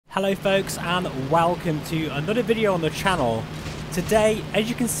Hello folks, and welcome to another video on the channel. Today, as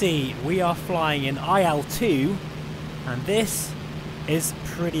you can see, we are flying in IL-2, and this is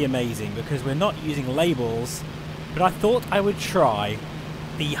pretty amazing because we're not using labels, but I thought I would try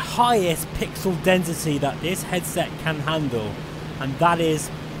the highest pixel density that this headset can handle, and that is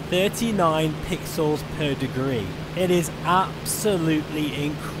 39 pixels per degree. It is absolutely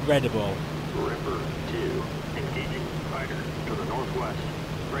incredible. Ripper 2, engaging fighter to the northwest,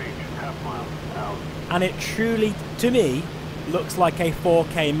 range half-mile out. And it truly, to me, looks like a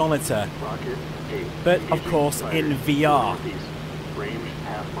 4K monitor, Rocket 8, but of course in VR. Range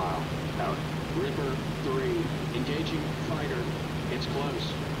half-mile out. Ripper 3, engaging fighter. It's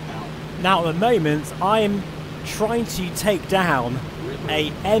close. Out. Now at the moment, I'm trying to take down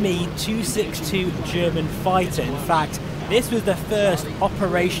a Me-262 German fighter. In fact, this was the first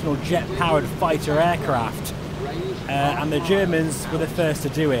operational jet-powered fighter aircraft, and the Germans were the first to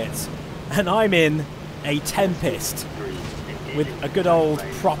do it. And I'm in a Tempest with a good old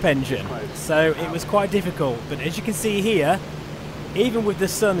prop engine, so it was quite difficult. But as you can see here, even with the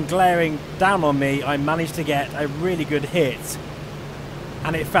sun glaring down on me, I managed to get a really good hit,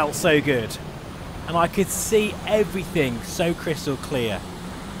 and it felt so good. And I could see everything so crystal clear.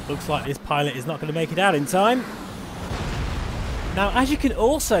 Looks like this pilot is not going to make it out in time. Now, as you can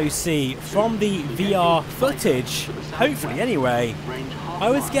also see from the VR footage, hopefully anyway, I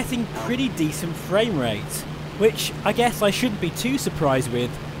was getting pretty decent frame rate, which I guess I shouldn't be too surprised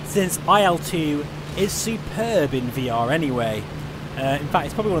with, since IL-2 is superb in VR anyway. In fact,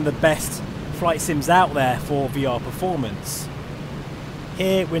 it's probably one of the best flight sims out there for VR performance.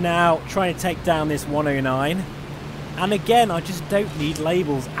 Here we're now trying to take down this 109, and again I just don't need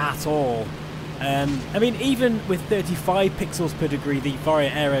labels at all. I mean, even with 35 pixels per degree, the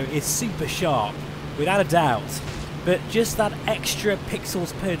VARJO Aero is super sharp, without a doubt, but just that extra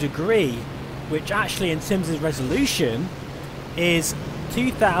pixels per degree, which actually in terms of resolution is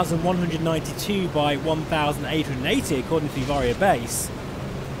 2192 by 1880 according to the VARJO base,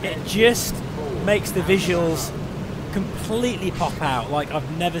 it just makes the visuals completely pop out like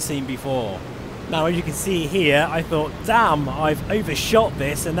I've never seen before. Now, as you can see here, I thought, damn, I've overshot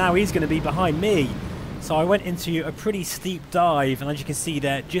this and now he's going to be behind me. So I went into a pretty steep dive, and as you can see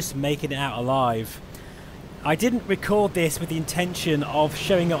there, just making it out alive. I didn't record this with the intention of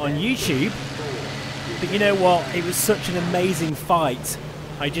showing it on YouTube, but you know what, it was such an amazing fight,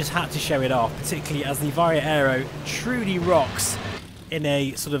 I just had to show it off, particularly as the VARJO Aero truly rocks in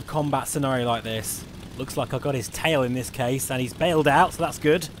a sort of combat scenario like this. Looks like I got his tail in this case, and he's bailed out, so that's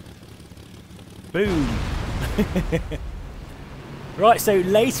good. Boom. Right, so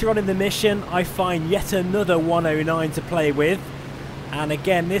later on in the mission, I find yet another 109 to play with. And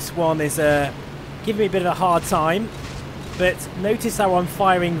again, this one is giving me a bit of a hard time. But notice how I'm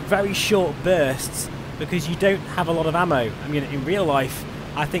firing very short bursts, because you don't have a lot of ammo. I mean, in real life,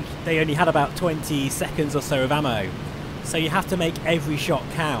 I think they only had about 20 seconds or so of ammo. So you have to make every shot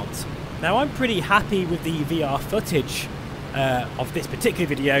count. Now, I'm pretty happy with the VR footage of this particular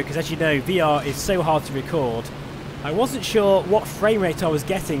video, because as you know, VR is so hard to record. I wasn't sure what frame rate I was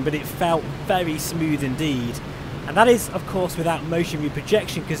getting, but it felt very smooth indeed. And that is, of course, without motion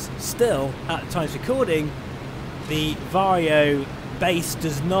reprojection, because still, at the time of recording, the VARJO base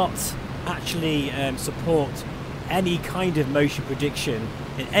does not actually support any kind of motion prediction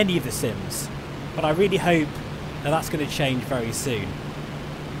in any of the sims. But I really hope that that's going to change very soon.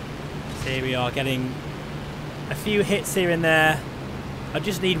 Here we are, getting a few hits here and there. I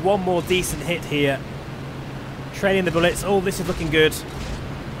just need one more decent hit here. Trailing the bullets. Oh, this is looking good.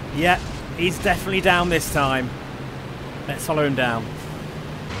 Yeah, he's definitely down this time. Let's follow him down.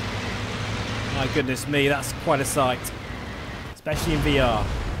 My goodness me, that's quite a sight, especially in VR.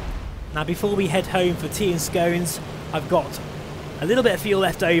 Now, before we head home for tea and scones, I've got a little bit of fuel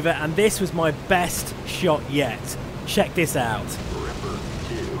left over, and this was my best shot yet. Check this out.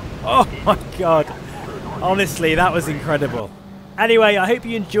 Oh my god, honestly, that was incredible. Anyway, I hope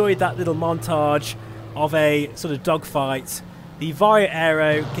you enjoyed that little montage of a sort of dogfight. The VARJO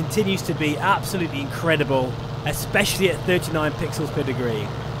Aero continues to be absolutely incredible, especially at 39 pixels per degree.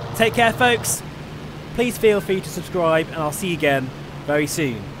 Take care, folks. Please feel free to subscribe, and I'll see you again very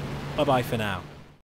soon. Bye bye for now.